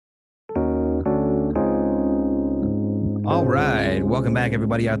All right. Welcome back,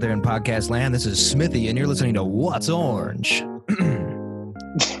 everybody out there in podcast land. This is Smithy, and you're listening to What's Orange.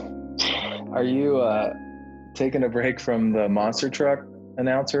 Are you taking a break from the monster truck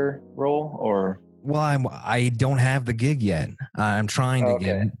announcer role, or? Well, I don't have the gig yet. I'm trying to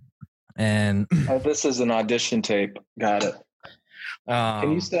get it. And this is an audition tape. Got it.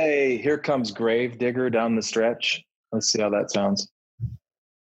 Can you say, "Here comes Grave Digger down the stretch"? Let's see how that sounds.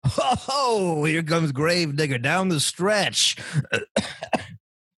 Oh, here comes Grave Digger down the stretch.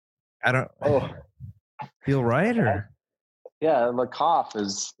 I don't feel right, or? Yeah, the cough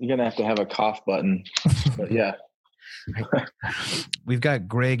is, you're going to have a cough button. But yeah. We've got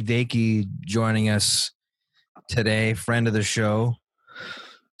Greg Dakey joining us today, friend of the show,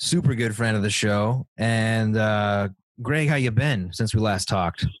 super good friend of the show. And Greg, how you been since we last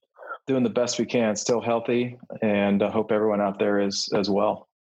talked? Doing the best we can, still healthy, and I hope everyone out there is as well.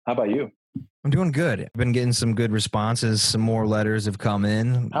 How about you? I'm doing good. I've been getting some good responses. Some more letters have come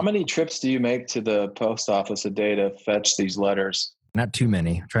in. How many trips do you make to the post office a day to fetch these letters? Not too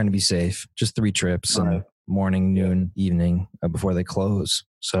many. I'm trying to be safe. Just 3 trips, right. And morning, noon, evening, before they close.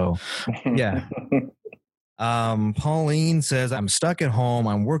 So, yeah. Pauline says, I'm stuck at home.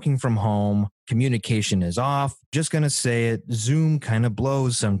 I'm working from home. Communication is off. Just going to say it. Zoom kind of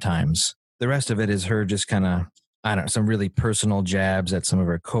blows sometimes. The rest of it is her just kind of, I don't know, some really personal jabs at some of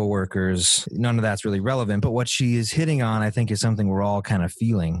her coworkers. None of that's really relevant. But what she is hitting on, I think, is something we're all kind of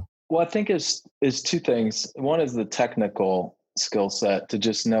feeling. Well, I think is 2 things. One is the technical skill set to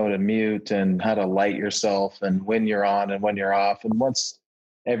just know to mute and how to light yourself and when you're on and when you're off. And once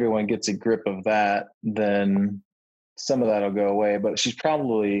everyone gets a grip of that, then some of that will go away. But she's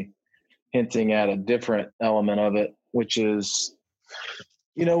probably hinting at a different element of it, which is,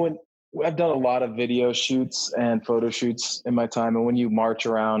 when I've done a lot of video shoots and photo shoots in my time. And when you march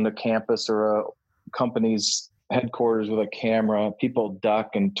around a campus or a company's headquarters with a camera, people duck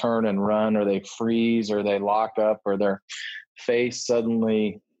and turn and run, or they freeze, or they lock up, or their face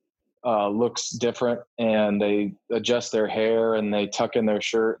suddenly looks different, and they adjust their hair and they tuck in their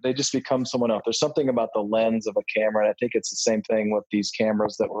shirt. They just become someone else. There's something about the lens of a camera. And I think it's the same thing with these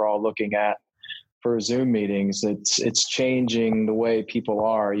cameras that we're all looking at for Zoom meetings. It's changing the way people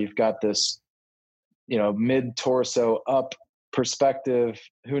are. You've got this, mid torso up perspective.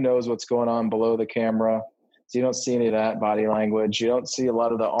 Who knows what's going on below the camera? So you don't see any of that body language. You don't see a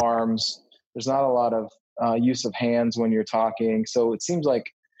lot of the arms. There's not a lot of use of hands when you're talking. So it seems like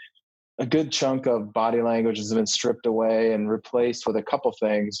a good chunk of body language has been stripped away and replaced with a couple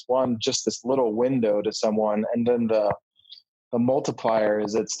things. One, just this little window to someone, and then the multiplier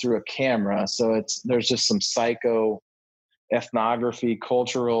is it's through a camera. So there's just some psycho ethnography,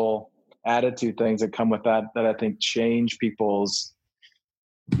 cultural attitude things that come with that I think change people's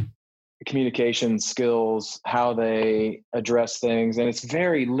communication skills, how they address things. And it's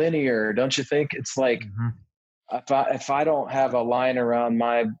very linear, don't you think? It's like, if I don't have a line around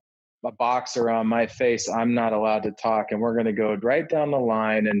a box around my face, I'm not allowed to talk. And we're going to go right down the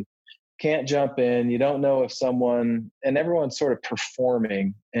line and can't jump in. You don't know if and everyone's sort of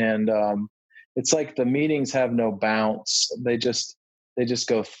performing. And it's like the meetings have no bounce. They just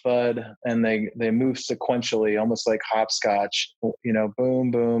go thud, and they move sequentially, almost like hopscotch, boom,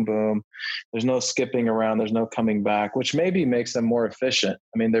 boom, boom. There's no skipping around. There's no coming back, which maybe makes them more efficient.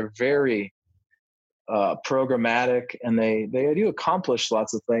 I mean, they're very programmatic, and they do accomplish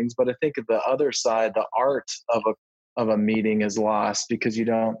lots of things. But I think the other side, the art of a meeting is lost, because you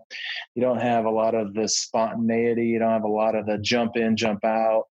don't have a lot of the spontaneity. You don't have a lot of the jump in, jump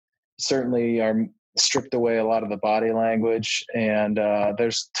out. Certainly are stripped away a lot of the body language, and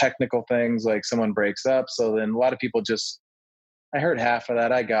there's technical things like someone breaks up. So then a lot of people I heard half of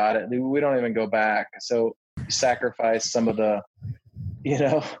that. I got it. We don't even go back. So you sacrifice some of the,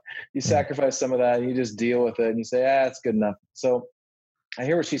 you sacrifice some of that, and you just deal with it, and you say, it's good enough. So I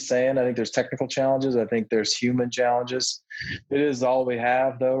hear what she's saying. I think there's technical challenges. I think there's human challenges. It is all we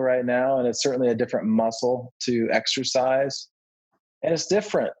have, though, right now. And it's certainly a different muscle to exercise. And it's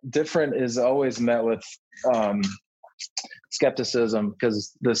different. Different is always met with skepticism,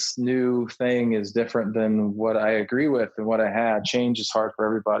 because this new thing is different than what I agree with and what I had. Change is hard for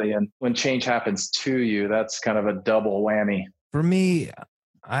everybody. And when change happens to you, that's kind of a double whammy. For me,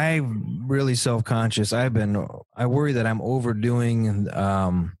 I'm really self-conscious. I worry that I'm overdoing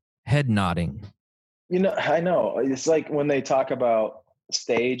head nodding. I know. It's like when they talk about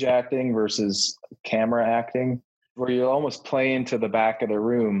stage acting versus camera acting, where you're almost playing to the back of the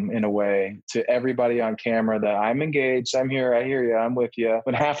room in a way, to everybody on camera, that I'm engaged, I'm here, I hear you, I'm with you.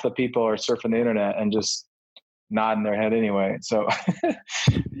 But half the people are surfing the internet and just nodding their head anyway. So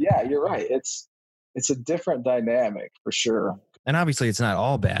yeah, you're right. it's a different dynamic for sure. And obviously it's not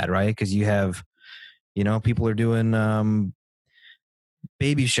all bad, right? Because you have, people are doing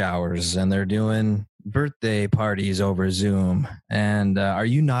baby showers and they're doing birthday parties over Zoom. And are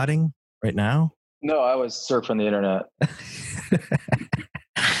you nodding right now? No, I was surfing the internet.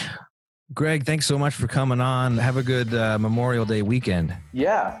 Greg, thanks so much for coming on. Have a good Memorial Day weekend.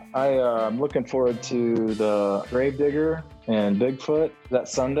 Yeah, I'm looking forward to the Gravedigger and Bigfoot that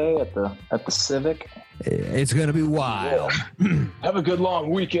Sunday at the Civic. It's going to be wild. Yeah. Have a good long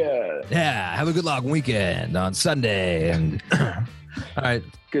weekend. Yeah, have a good long weekend on Sunday. And all right.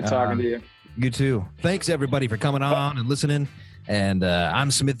 Good talking to you. You too. Thanks, everybody, for coming on and listening. And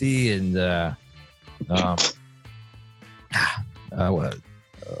I'm Smithy, and I'll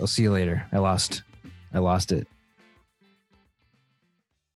see you later. I lost it.